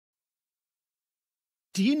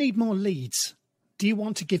Do you need more leads? Do you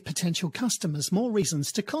want to give potential customers more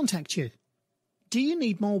reasons to contact you? Do you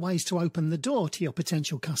need more ways to open the door to your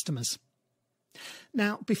potential customers?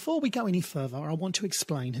 Now, before we go any further, I want to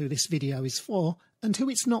explain who this video is for and who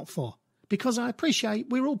it's not for, because I appreciate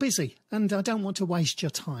we're all busy and I don't want to waste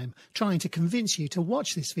your time trying to convince you to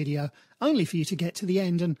watch this video only for you to get to the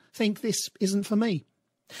end and think this isn't for me.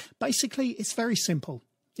 Basically, it's very simple.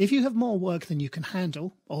 If you have more work than you can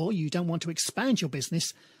handle, or you don't want to expand your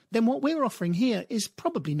business, then what we're offering here is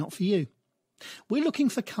probably not for you. We're looking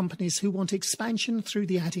for companies who want expansion through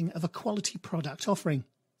the adding of a quality product offering.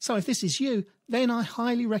 So if this is you, then I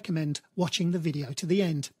highly recommend watching the video to the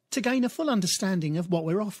end to gain a full understanding of what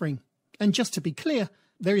we're offering. And just to be clear,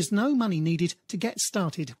 there is no money needed to get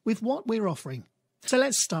started with what we're offering. So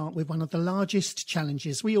let's start with one of the largest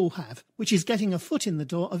challenges we all have, which is getting a foot in the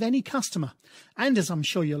door of any customer. And as I'm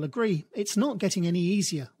sure you'll agree, it's not getting any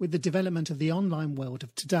easier with the development of the online world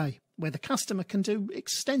of today, where the customer can do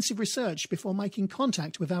extensive research before making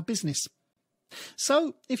contact with our business.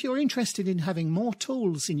 So if you're interested in having more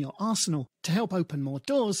tools in your arsenal to help open more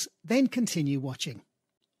doors, then continue watching.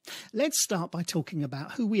 Let's start by talking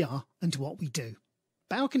about who we are and what we do.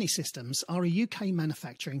 Balcony Systems are a UK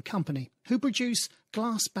manufacturing company who produce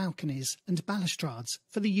glass balconies and balustrades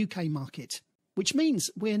for the UK market, which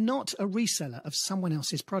means we're not a reseller of someone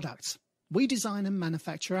else's products. We design and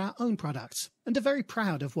manufacture our own products and are very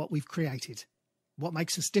proud of what we've created. What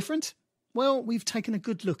makes us different? Well, we've taken a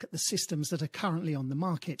good look at the systems that are currently on the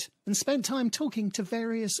market and spent time talking to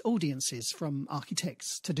various audiences, from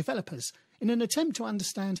architects to developers, in an attempt to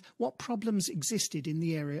understand what problems existed in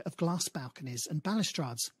the area of glass balconies and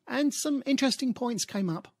balustrades. And some interesting points came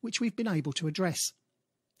up which we've been able to address.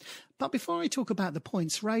 But before I talk about the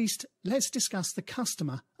points raised, let's discuss the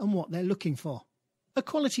customer and what they're looking for. A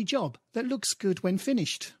quality job that looks good when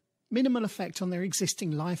finished. Minimal effect on their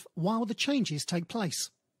existing life while the changes take place.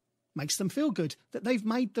 Makes them feel good that they've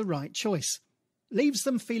made the right choice. Leaves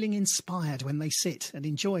them feeling inspired when they sit and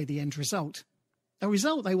enjoy the end result. A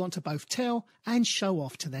result they want to both tell and show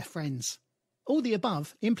off to their friends. All the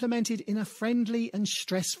above implemented in a friendly and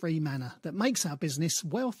stress-free manner that makes our business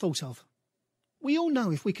well thought of. We all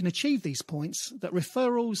know if we can achieve these points that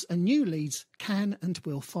referrals and new leads can and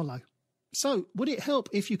will follow. So would it help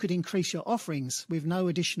if you could increase your offerings with no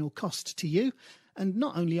additional cost to you and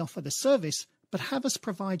not only offer the service, but have us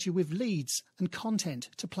provide you with leads and content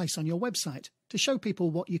to place on your website to show people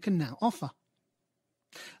what you can now offer?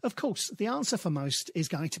 Of course, the answer for most is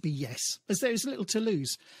going to be yes, as there is little to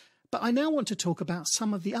lose. But I now want to talk about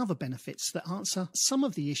some of the other benefits that answer some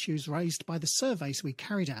of the issues raised by the surveys we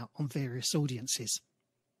carried out on various audiences.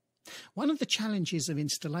 One of the challenges of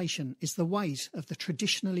installation is the weight of the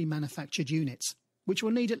traditionally manufactured units, which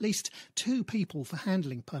will need at least 2 people for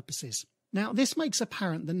handling purposes. Now, this makes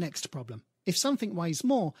apparent the next problem. If something weighs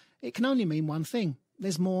more, it can only mean one thing.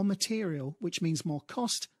 There's more material, which means more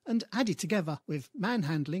cost, and added together with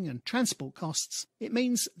manhandling and transport costs, it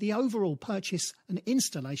means the overall purchase and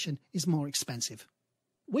installation is more expensive.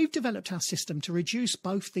 We've developed our system to reduce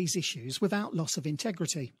both these issues without loss of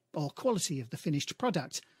integrity or quality of the finished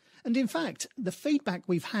product. And in fact, the feedback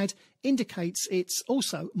we've had indicates it's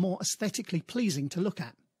also more aesthetically pleasing to look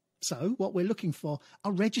at. So what we're looking for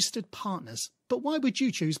are registered partners. But why would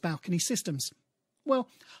you choose Balcony Systems? Well,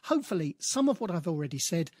 hopefully some of what I've already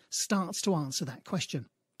said starts to answer that question.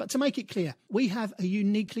 But to make it clear, we have a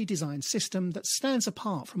uniquely designed system that stands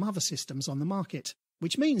apart from other systems on the market,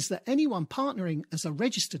 which means that anyone partnering as a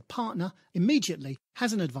registered partner immediately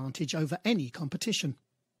has an advantage over any competition.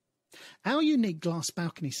 Our unique glass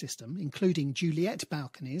balcony system, including Juliet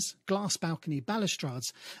balconies, glass balcony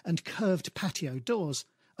balustrades and curved patio doors,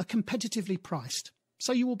 are competitively priced,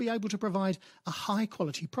 so you will be able to provide a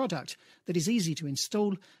high-quality product that is easy to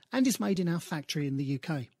install and is made in our factory in the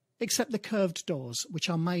UK, except the curved doors, which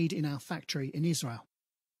are made in our factory in Israel.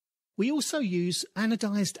 We also use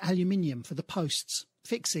anodized aluminium for the posts,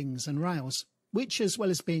 fixings and rails, which, as well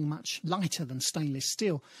as being much lighter than stainless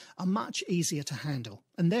steel, are much easier to handle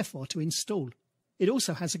and therefore to install. It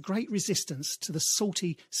also has a great resistance to the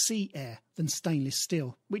salty sea air than stainless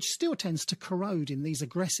steel, which still tends to corrode in these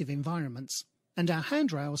aggressive environments. And our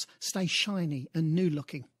handrails stay shiny and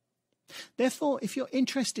new-looking. Therefore, if you're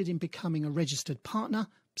interested in becoming a registered partner,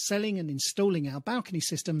 selling and installing our balcony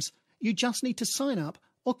systems, you just need to sign up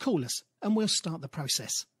or call us and we'll start the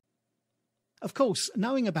process. Of course,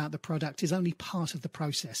 knowing about the product is only part of the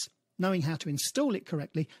process. Knowing how to install it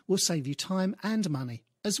correctly will save you time and money,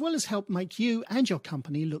 as well as help make you and your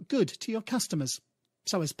company look good to your customers.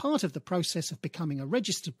 So as part of the process of becoming a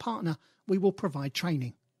registered partner, we will provide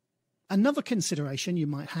training. Another consideration you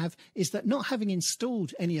might have is that not having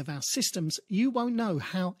installed any of our systems, you won't know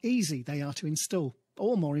how easy they are to install,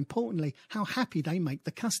 or more importantly, how happy they make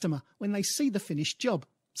the customer when they see the finished job.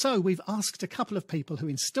 So we've asked a couple of people who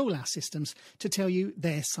install our systems to tell you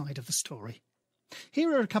their side of the story.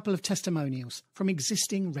 Here are a couple of testimonials from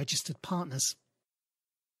existing registered partners.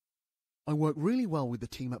 I work really well with the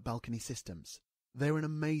team at Balcony Systems. They're an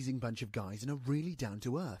amazing bunch of guys and are really down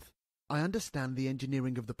to earth. I understand the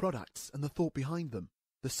engineering of the products and the thought behind them.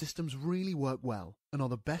 The systems really work well and are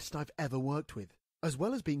the best I've ever worked with, as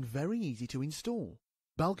well as being very easy to install.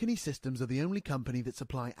 Balcony Systems are the only company that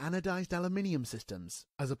supply anodized aluminium systems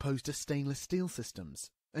as opposed to stainless steel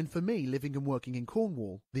systems. And for me, living and working in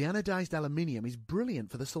Cornwall, the anodized aluminium is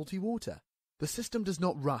brilliant for the salty water. The system does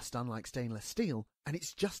not rust unlike stainless steel, and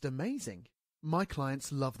it's just amazing. My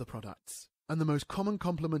clients love the products. And the most common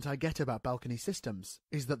compliment I get about Balcony Systems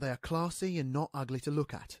is that they are classy and not ugly to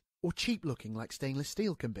look at, or cheap looking like stainless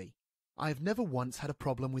steel can be. I have never once had a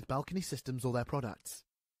problem with Balcony Systems or their products.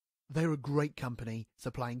 They're a great company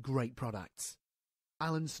supplying great products.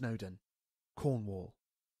 Alan Snowden, Cornwall.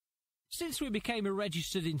 Since we became a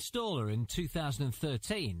registered installer in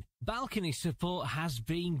 2013, Balcony support has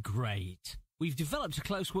been great. We've developed a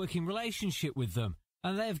close working relationship with them,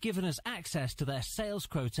 and they have given us access to their sales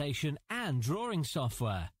quotation and drawing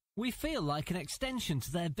software. We feel like an extension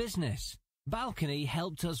to their business. Balcony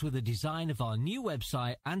helped us with the design of our new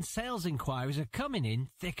website, and sales inquiries are coming in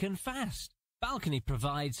thick and fast. Balcony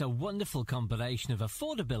provides a wonderful combination of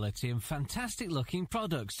affordability and fantastic looking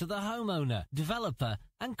products to the homeowner, developer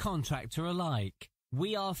and contractor alike.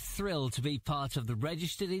 We are thrilled to be part of the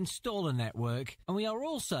registered installer network, and we are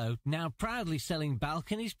also now proudly selling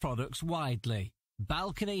Balcony's products widely.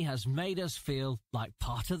 Balcony has made us feel like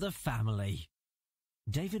part of the family.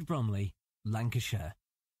 David Bromley, Lancashire.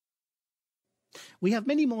 We have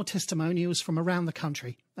many more testimonials from around the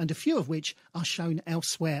country, and a few of which are shown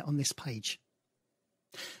elsewhere on this page.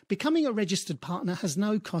 Becoming a registered partner has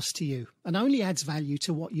no cost to you and only adds value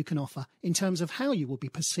to what you can offer in terms of how you will be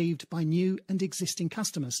perceived by new and existing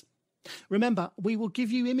customers. Remember, we will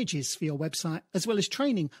give you images for your website as well as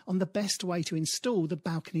training on the best way to install the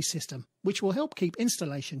Balcony system, which will help keep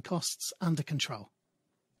installation costs under control.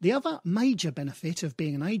 The other major benefit of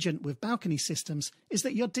being an agent with Balcony Systems is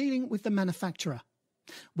that you're dealing with the manufacturer.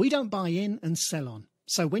 We don't buy in and sell on,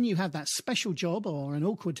 so when you have that special job or an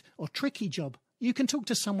awkward or tricky job, you can talk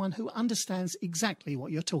to someone who understands exactly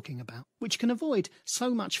what you're talking about, which can avoid so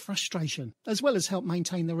much frustration, as well as help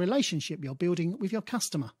maintain the relationship you're building with your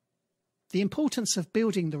customer. The importance of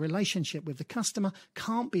building the relationship with the customer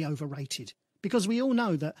can't be overrated, because we all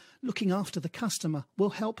know that looking after the customer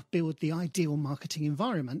will help build the ideal marketing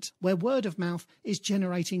environment where word of mouth is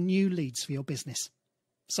generating new leads for your business.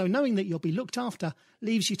 So knowing that you'll be looked after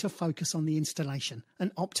leaves you to focus on the installation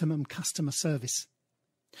and optimum customer service.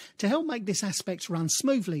 To help make this aspect run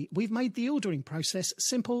smoothly, we've made the ordering process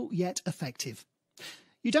simple yet effective.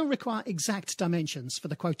 You don't require exact dimensions for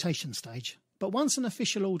the quotation stage, but once an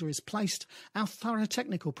official order is placed, our thorough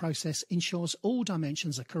technical process ensures all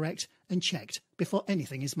dimensions are correct and checked before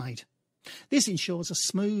anything is made. This ensures a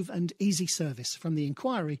smooth and easy service from the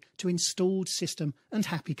inquiry to installed system and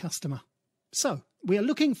happy customer. So, we are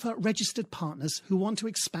looking for registered partners who want to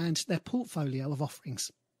expand their portfolio of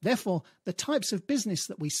offerings. Therefore, the types of business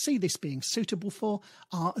that we see this being suitable for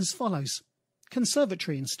are as follows: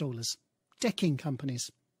 conservatory installers, decking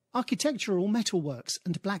companies, architectural metalworks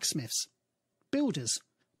and blacksmiths, builders,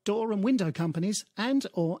 door and window companies and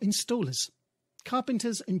or installers,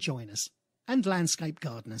 carpenters and joiners, and landscape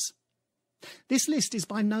gardeners. This list is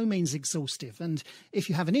by no means exhaustive, and if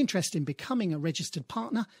you have an interest in becoming a registered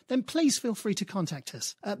partner, then please feel free to contact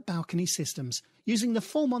us at Balcony Systems using the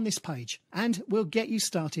form on this page, and we'll get you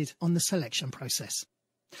started on the selection process.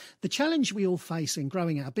 The challenge we all face in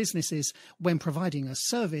growing our businesses when providing a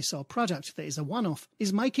service or product that is a one-off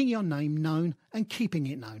is making your name known and keeping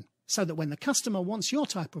it known, so that when the customer wants your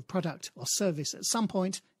type of product or service at some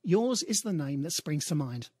point, yours is the name that springs to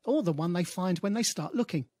mind, or the one they find when they start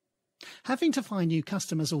looking. Having to find new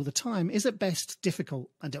customers all the time is at best difficult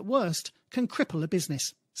and at worst can cripple a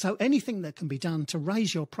business. So anything that can be done to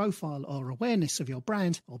raise your profile or awareness of your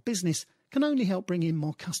brand or business can only help bring in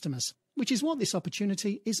more customers, which is what this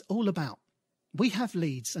opportunity is all about. We have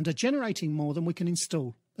leads and are generating more than we can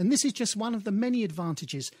install, and this is just one of the many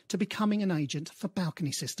advantages to becoming an agent for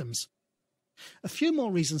Balcony Systems. A few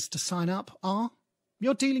more reasons to sign up are: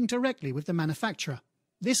 you're dealing directly with the manufacturer.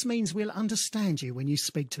 This means we'll understand you when you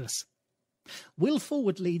speak to us. We'll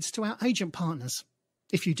forward leads to our agent partners.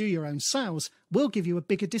 If you do your own sales, we'll give you a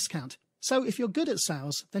bigger discount. So if you're good at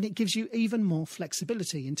sales, then it gives you even more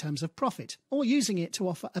flexibility in terms of profit, or using it to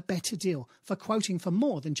offer a better deal for quoting for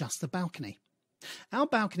more than just the balcony. Our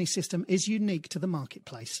balcony system is unique to the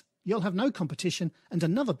marketplace. You'll have no competition, and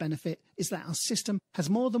another benefit is that our system has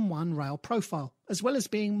more than one rail profile, as well as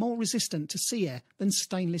being more resistant to sea air than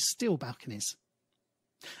stainless steel balconies.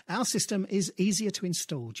 Our system is easier to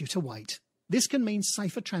install due to weight. This can mean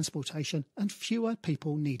safer transportation and fewer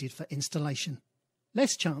people needed for installation.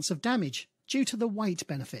 Less chance of damage due to the weight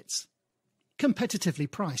benefits. Competitively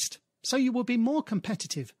priced, so you will be more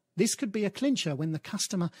competitive. This could be a clincher when the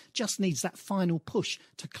customer just needs that final push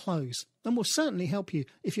to close, and will certainly help you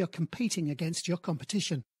if you're competing against your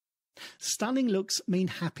competition. Stunning looks mean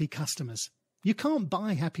happy customers. You can't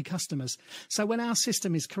buy happy customers, so when our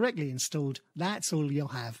system is correctly installed, that's all you'll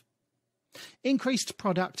have. Increased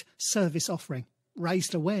product service offering,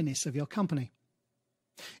 raised awareness of your company.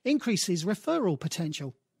 Increases referral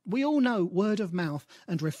potential. We all know word of mouth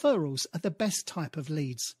and referrals are the best type of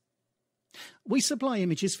leads. We supply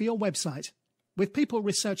images for your website. With people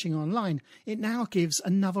researching online, it now gives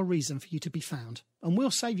another reason for you to be found, and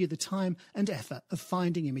we'll save you the time and effort of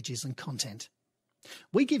finding images and content.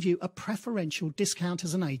 We give you a preferential discount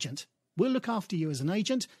as an agent. We'll look after you as an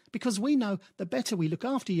agent because we know the better we look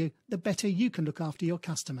after you, the better you can look after your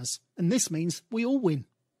customers. And this means we all win.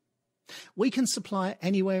 We can supply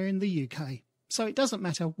anywhere in the UK, so it doesn't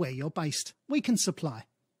matter where you're based. We can supply.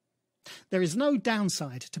 There is no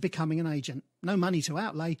downside to becoming an agent, no money to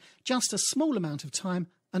outlay, just a small amount of time,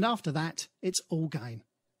 and after that, it's all gain.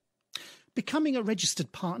 Becoming a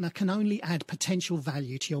registered partner can only add potential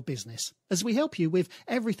value to your business, as we help you with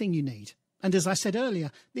everything you need. And as I said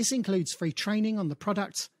earlier, this includes free training on the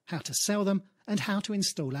products, how to sell them, and how to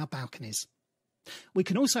install our balconies. We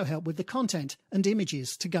can also help with the content and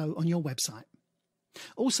images to go on your website.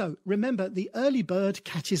 Also, remember, the early bird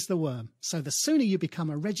catches the worm, so the sooner you become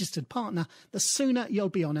a registered partner, the sooner you'll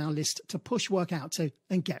be on our list to push work out to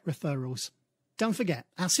and get referrals. Don't forget,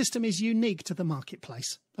 our system is unique to the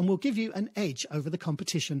marketplace and will give you an edge over the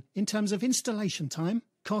competition in terms of installation time,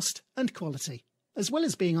 cost and quality, as well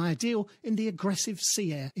as being ideal in the aggressive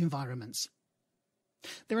sea air environments.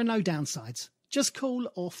 There are no downsides. Just call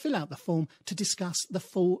or fill out the form to discuss the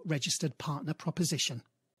full registered partner proposition.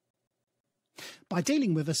 By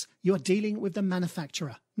dealing with us, you are dealing with the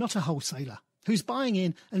manufacturer, not a wholesaler, who's buying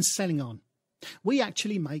in and selling on. We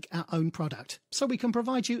actually make our own product, so we can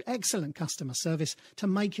provide you excellent customer service to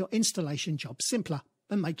make your installation job simpler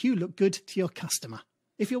and make you look good to your customer.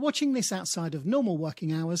 If you're watching this outside of normal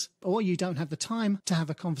working hours, or you don't have the time to have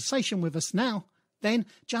a conversation with us now, then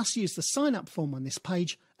just use the sign-up form on this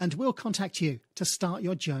page and we'll contact you to start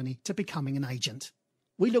your journey to becoming an agent.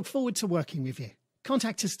 We look forward to working with you.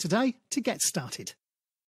 Contact us today to get started.